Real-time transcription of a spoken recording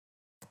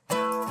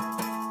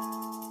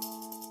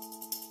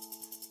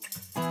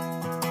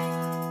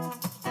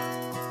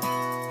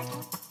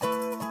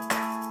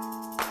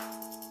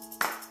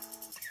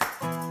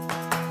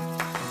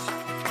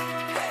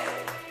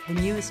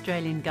new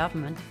Australian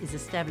government is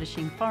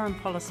establishing foreign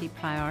policy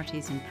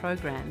priorities and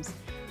programs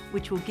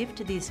which will give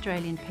to the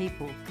Australian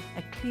people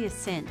a clear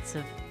sense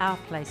of our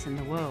place in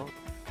the world.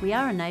 We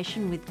are a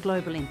nation with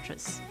global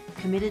interests,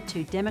 committed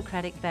to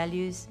democratic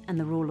values and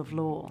the rule of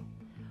law.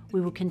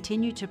 We will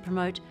continue to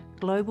promote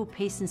global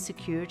peace and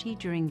security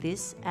during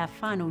this, our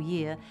final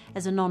year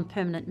as a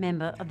non-permanent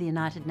member of the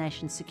United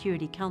Nations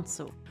Security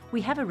Council.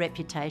 We have a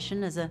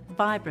reputation as a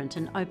vibrant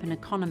and open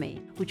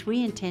economy, which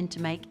we intend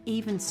to make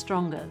even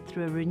stronger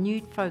through a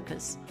renewed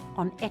focus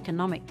on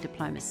economic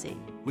diplomacy.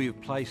 We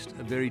have placed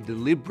a very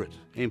deliberate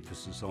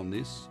emphasis on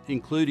this,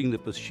 including the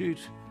pursuit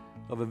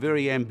of a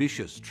very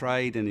ambitious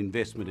trade and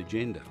investment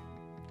agenda.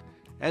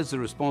 As the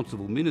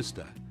responsible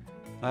minister,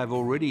 I have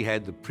already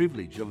had the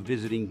privilege of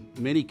visiting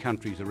many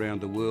countries around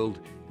the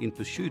world in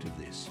pursuit of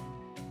this.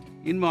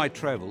 In my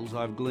travels,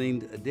 I've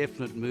gleaned a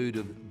definite mood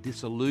of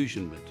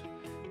disillusionment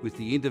with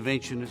the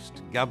interventionist,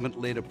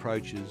 government-led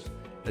approaches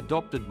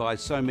adopted by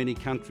so many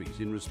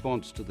countries in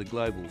response to the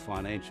global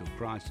financial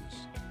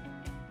crisis.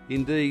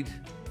 Indeed,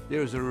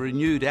 there is a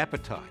renewed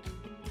appetite,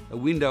 a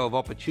window of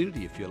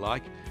opportunity, if you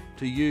like,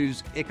 to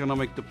use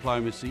economic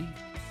diplomacy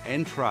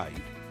and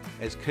trade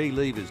as key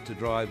levers to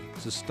drive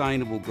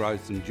sustainable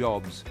growth and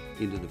jobs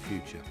into the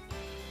future.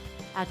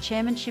 Our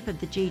chairmanship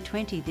of the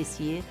G20 this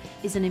year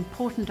is an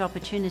important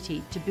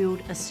opportunity to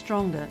build a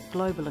stronger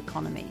global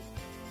economy.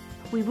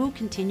 We will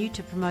continue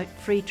to promote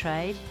free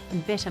trade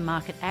and better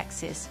market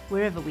access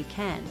wherever we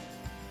can.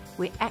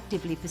 We're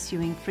actively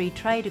pursuing free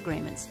trade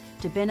agreements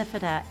to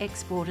benefit our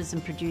exporters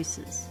and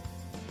producers.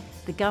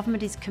 The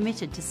government is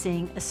committed to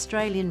seeing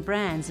Australian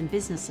brands and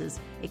businesses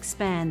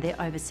expand their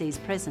overseas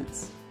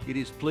presence. It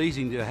is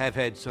pleasing to have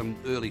had some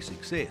early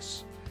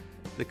success.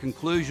 The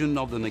conclusion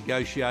of the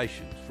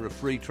negotiations for a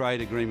free trade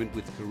agreement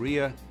with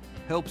Korea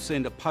helps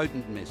send a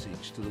potent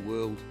message to the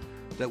world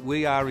that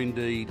we are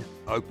indeed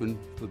open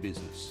for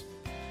business.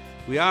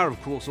 We are,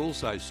 of course,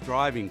 also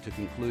striving to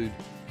conclude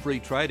free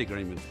trade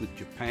agreements with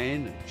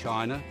Japan and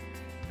China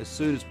as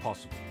soon as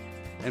possible,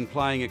 and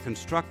playing a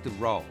constructive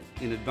role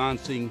in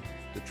advancing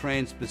the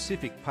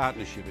Trans-Pacific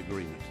Partnership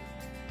Agreement.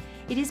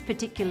 It is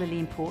particularly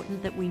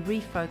important that we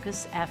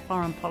refocus our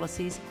foreign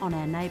policies on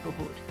our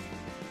neighbourhood.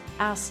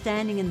 Our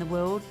standing in the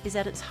world is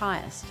at its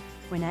highest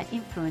when our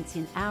influence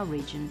in our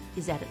region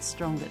is at its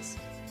strongest.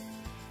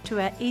 To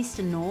our east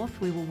and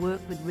north, we will work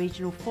with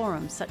regional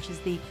forums such as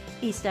the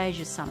East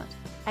Asia Summit,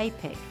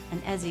 APEC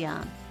and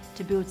ASEAN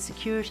to build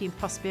security and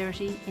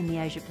prosperity in the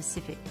Asia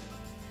Pacific.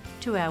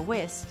 To our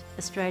west,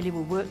 Australia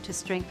will work to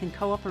strengthen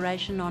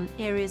cooperation on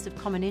areas of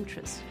common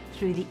interest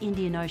through the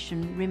Indian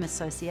Ocean Rim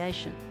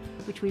Association,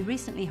 which we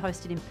recently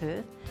hosted in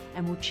Perth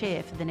and will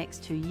chair for the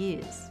next 2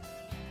 years.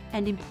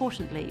 And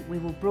importantly, we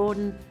will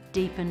broaden,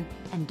 deepen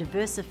and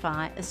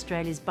diversify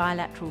Australia's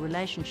bilateral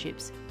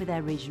relationships with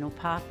our regional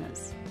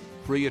partners.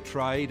 Freer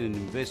trade and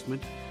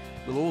investment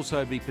will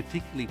also be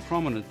particularly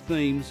prominent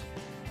themes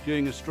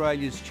during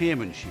Australia's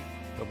chairmanship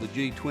of the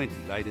G20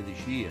 later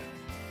this year.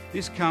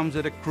 This comes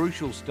at a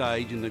crucial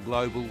stage in the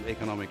global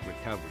economic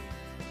recovery.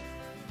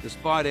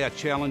 Despite our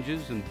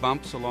challenges and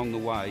bumps along the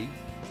way,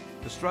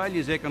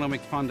 Australia's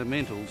economic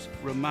fundamentals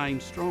remain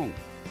strong.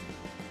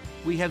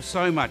 We have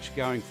so much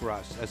going for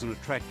us as an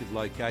attractive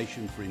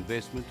location for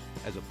investment,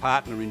 as a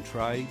partner in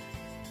trade,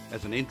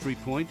 as an entry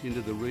point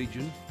into the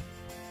region,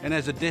 and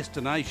as a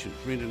destination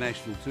for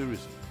international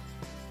tourism,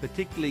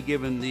 particularly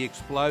given the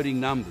exploding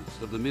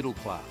numbers of the middle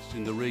class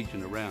in the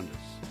region around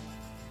us.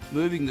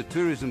 Moving the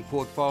tourism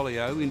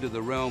portfolio into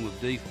the realm of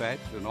DFAT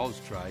and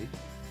Austrade,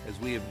 as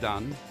we have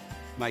done,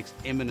 makes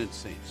eminent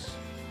sense.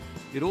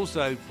 It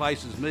also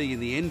places me in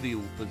the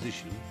enviable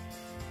position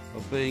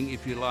of being,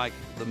 if you like,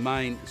 the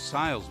main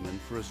salesman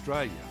for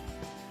Australia.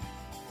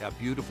 Our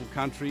beautiful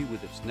country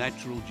with its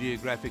natural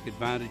geographic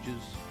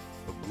advantages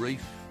of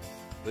reef,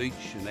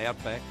 beach and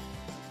outback,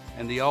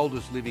 and the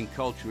oldest living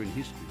culture in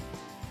history,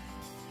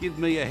 give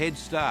me a head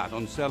start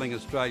on selling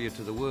Australia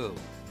to the world.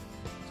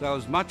 So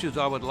as much as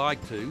I would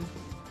like to,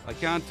 I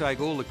can't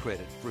take all the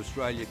credit for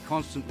Australia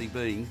constantly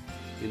being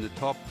in the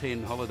top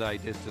 10 holiday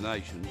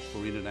destinations for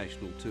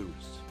international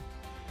tourists.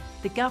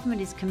 The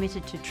government is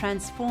committed to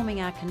transforming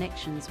our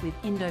connections with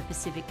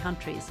Indo-Pacific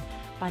countries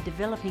by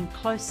developing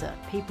closer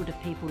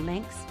people-to-people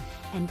links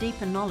and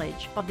deeper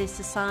knowledge of their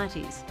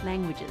societies,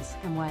 languages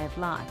and way of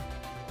life.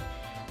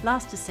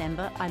 Last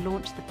December, I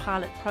launched the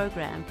pilot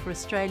program for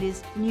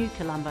Australia's New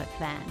Colombo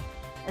Plan,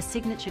 a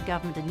signature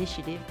government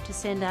initiative to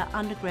send our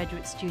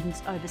undergraduate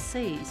students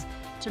overseas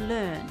to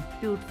learn,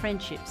 build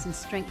friendships and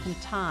strengthen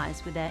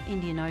ties with our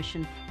Indian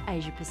Ocean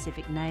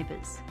Asia-Pacific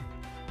neighbours.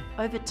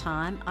 Over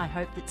time, I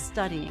hope that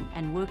studying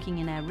and working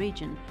in our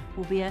region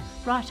will be a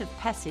rite of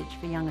passage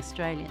for young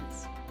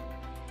Australians.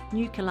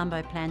 New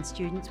Colombo Plan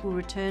students will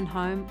return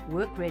home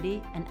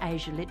work-ready and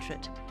Asia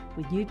literate,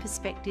 with new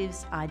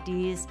perspectives,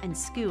 ideas and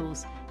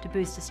skills to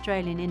boost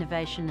Australian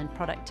innovation and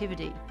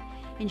productivity,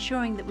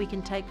 ensuring that we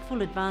can take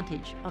full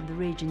advantage of the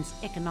region's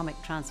economic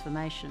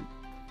transformation.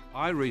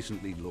 I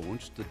recently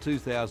launched the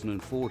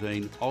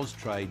 2014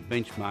 Austrade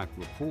Benchmark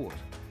Report,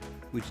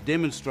 which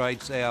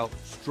demonstrates our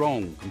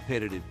strong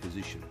competitive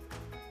position.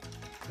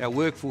 Our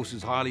workforce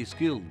is highly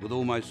skilled, with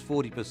almost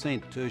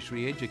 40%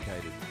 tertiary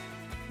educated.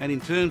 And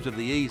in terms of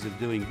the ease of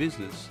doing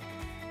business,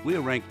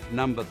 we're ranked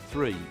number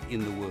 3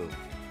 in the world.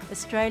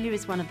 Australia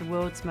is one of the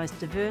world's most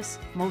diverse,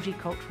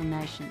 multicultural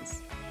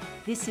nations.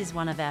 This is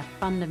one of our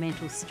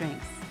fundamental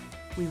strengths.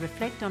 We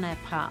reflect on our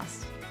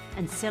past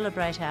and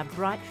celebrate our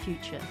bright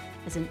future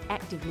as an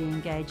actively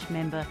engaged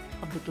member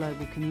of the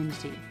global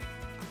community.